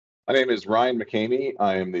My name is Ryan McCamy.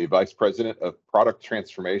 I am the Vice President of Product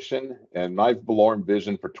Transformation, and my Valorem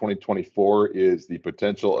vision for 2024 is the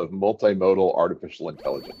potential of multimodal artificial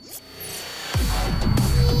intelligence.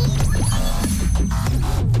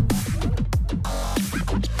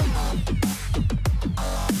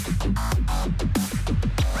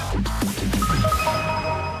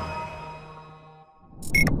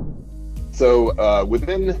 So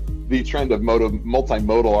within the trend of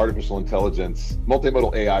multimodal artificial intelligence,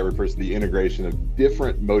 multimodal AI refers to the integration of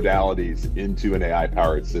different modalities into an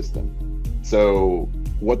AI-powered system. So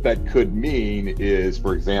what that could mean is,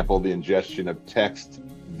 for example, the ingestion of text,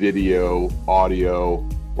 video, audio,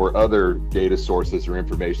 or other data sources or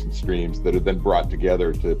information streams that are then brought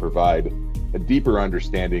together to provide a deeper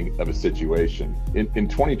understanding of a situation. In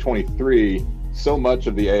 2023, so much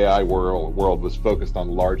of the AI world was focused on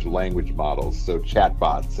large language models, so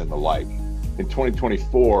chatbots and the like. In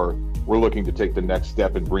 2024, we're looking to take the next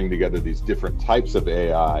step and bring together these different types of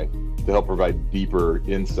AI to help provide deeper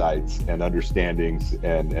insights and understandings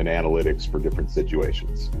and analytics for different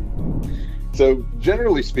situations. So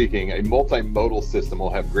generally speaking, a multimodal system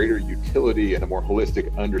will have greater utility and a more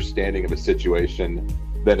holistic understanding of a situation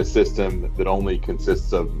than a system that only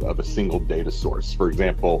consists of a single data source. For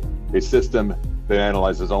example, a system that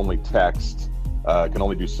analyzes only text can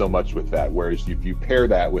only do so much with that, whereas if you pair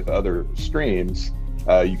that with other streams,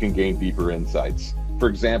 you can gain deeper insights. For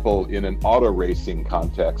example, in an auto racing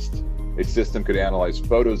context, a system could analyze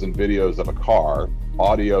photos and videos of a car,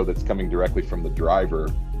 audio that's coming directly from the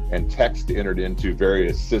driver, and text entered into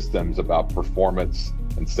various systems about performance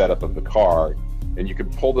and setup of the car. And you can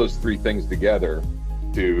pull those three things together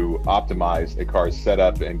to optimize a car's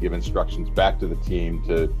setup and give instructions back to the team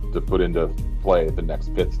to put into play at the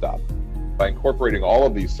next pit stop. By incorporating all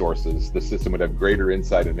of these sources, the system would have greater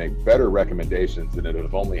insight and make better recommendations than it would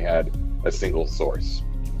have only had a single source.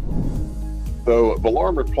 So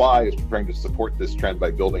Valorem Reply is preparing to support this trend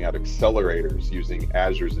by building out accelerators using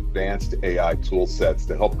Azure's Advanced AI tool sets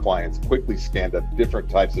to help clients quickly stand up different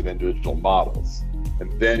types of individual models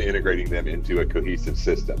and then integrating them into a cohesive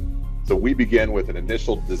system. So we begin with an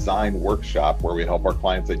initial design workshop where we help our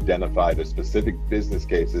clients identify the specific business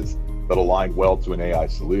cases that align well to an AI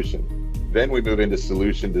solution. Then we move into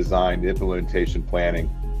solution design, implementation planning,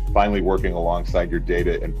 finally working alongside your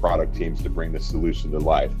data and product teams to bring the solution to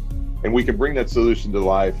life. And we can bring that solution to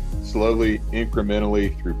life slowly,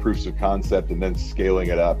 incrementally through proofs of concept, and then scaling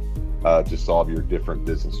it up to solve your different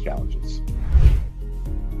business challenges.